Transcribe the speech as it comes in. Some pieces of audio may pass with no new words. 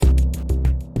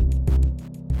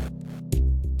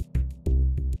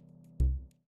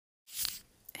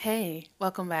Hey,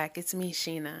 welcome back. It's me,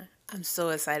 Sheena. I'm so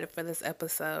excited for this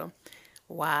episode.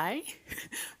 Why?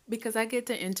 Because I get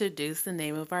to introduce the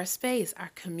name of our space,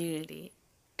 our community.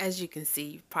 As you can see,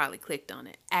 you probably clicked on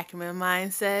it. Acumen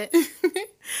Mindset.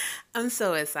 I'm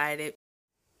so excited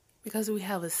because we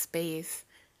have a space,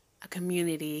 a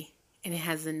community, and it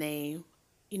has a name.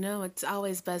 It's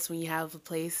always best when you have a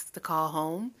place to call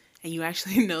home and you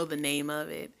actually know the name of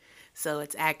it. So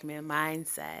it's Acumen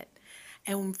Mindset.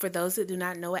 And for those that do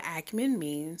not know what acumen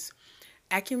means,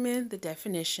 acumen, the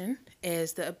definition,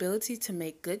 is the ability to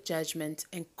make good judgments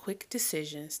and quick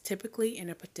decisions, typically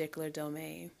in a particular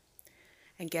domain.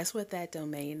 And guess what that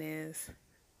domain is?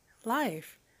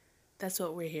 Life. That's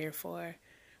what we're here for.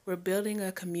 We're building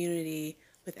a community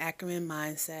with acumen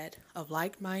mindset of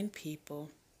like-minded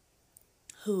people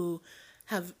who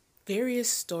have various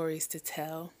stories to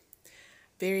tell,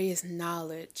 various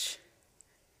knowledge,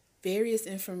 various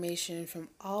information from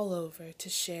all over to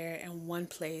share in one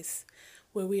place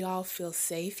where we all feel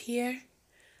safe here.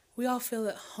 We all feel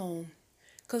at home.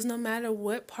 Because no matter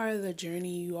what part of the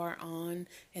journey you are on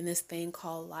in this thing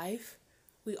called life,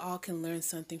 we all can learn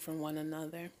something from one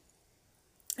another.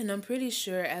 And I'm pretty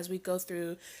sure as we go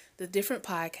through the different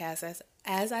podcasts,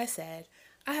 as I said,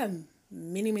 I have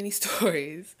many, many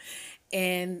stories.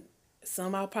 And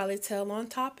some I'll probably tell on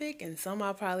topic and some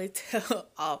I'll probably tell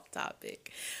off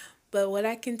topic. But what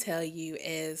I can tell you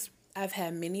is I've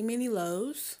had many, many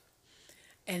lows.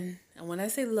 And when I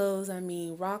say lows, I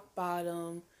mean rock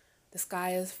bottom, the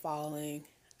sky is falling.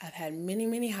 I've had many,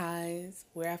 many highs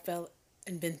where I felt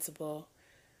invincible.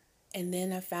 And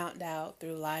then I found out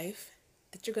through life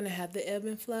that you're going to have the ebb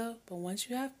and flow. But once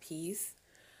you have peace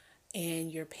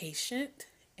and you're patient,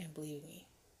 and believe me,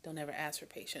 don't ever ask for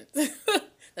patience.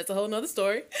 That's a whole nother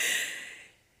story.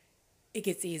 It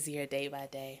gets easier day by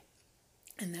day.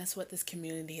 And that's what this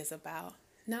community is about.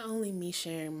 Not only me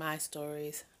sharing my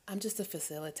stories, I'm just a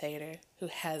facilitator who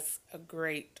has a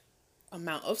great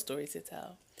amount of stories to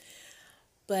tell.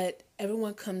 But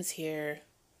everyone comes here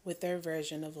with their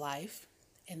version of life,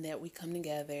 and that we come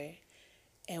together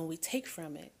and we take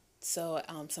from it. So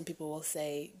some people will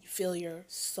say, you fill your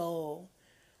soul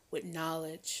with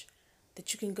knowledge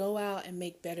that you can go out and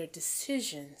make better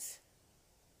decisions.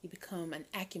 You become an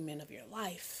acumen of your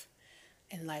life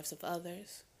and lives of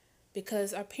others.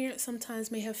 Because our parents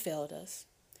sometimes may have failed us.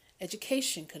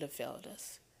 Education could have failed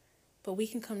us. But we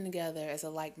can come together as a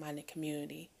like-minded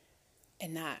community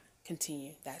and not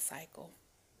continue that cycle.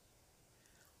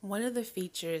 One of the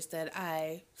features that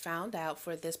I found out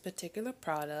for this particular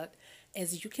product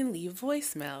is you can leave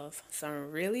voicemails. So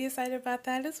I'm really excited about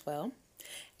that as well.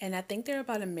 And I think they're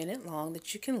about a minute long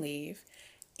that you can leave.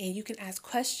 And you can ask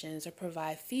questions or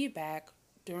provide feedback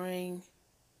during,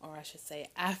 or I should say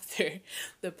after,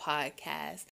 the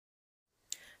podcast.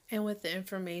 And with the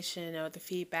information or the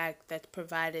feedback that's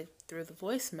provided through the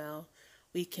voicemail,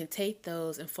 we can take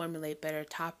those and formulate better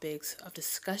topics of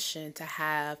discussion to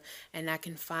have. And I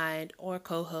can find, or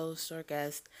co-host or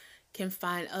guest, can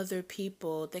find other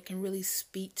people that can really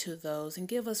speak to those and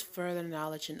give us further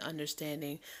knowledge and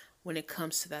understanding when it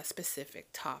comes to that specific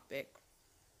topic.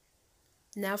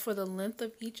 Now for the length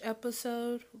of each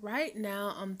episode, right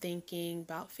now I'm thinking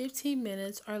about 15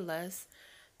 minutes or less.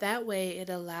 That way it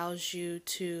allows you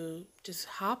to just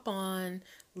hop on,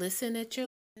 listen at your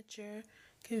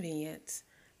convenience.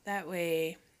 That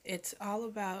way it's all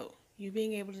about you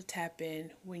being able to tap in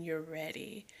when you're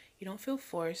ready. You don't feel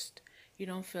forced. You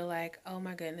don't feel like, oh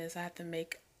my goodness, I have to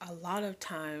make a lot of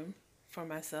time for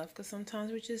myself, because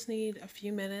sometimes we just need a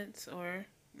few minutes or,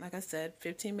 like I said,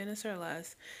 15 minutes or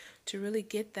less to really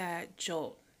get that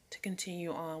jolt to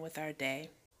continue on with our day.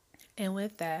 And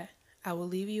with that, I will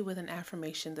leave you with an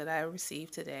affirmation that I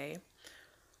received today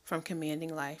from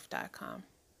commandinglife.com.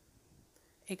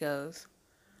 It goes,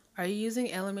 are you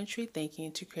using elementary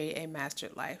thinking to create a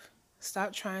mastered life?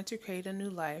 Stop trying to create a new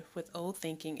life with old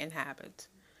thinking and habits.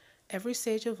 Every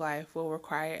stage of life will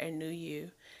require a new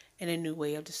you and a new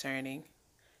way of discerning.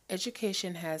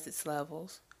 Education has its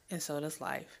levels, and so does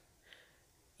life.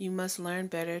 You must learn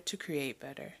better to create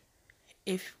better.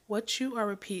 If what you are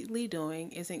repeatedly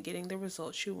doing isn't getting the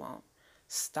results you want,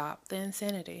 stop the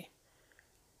insanity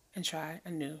and try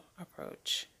a new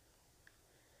approach.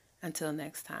 Until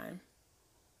next time.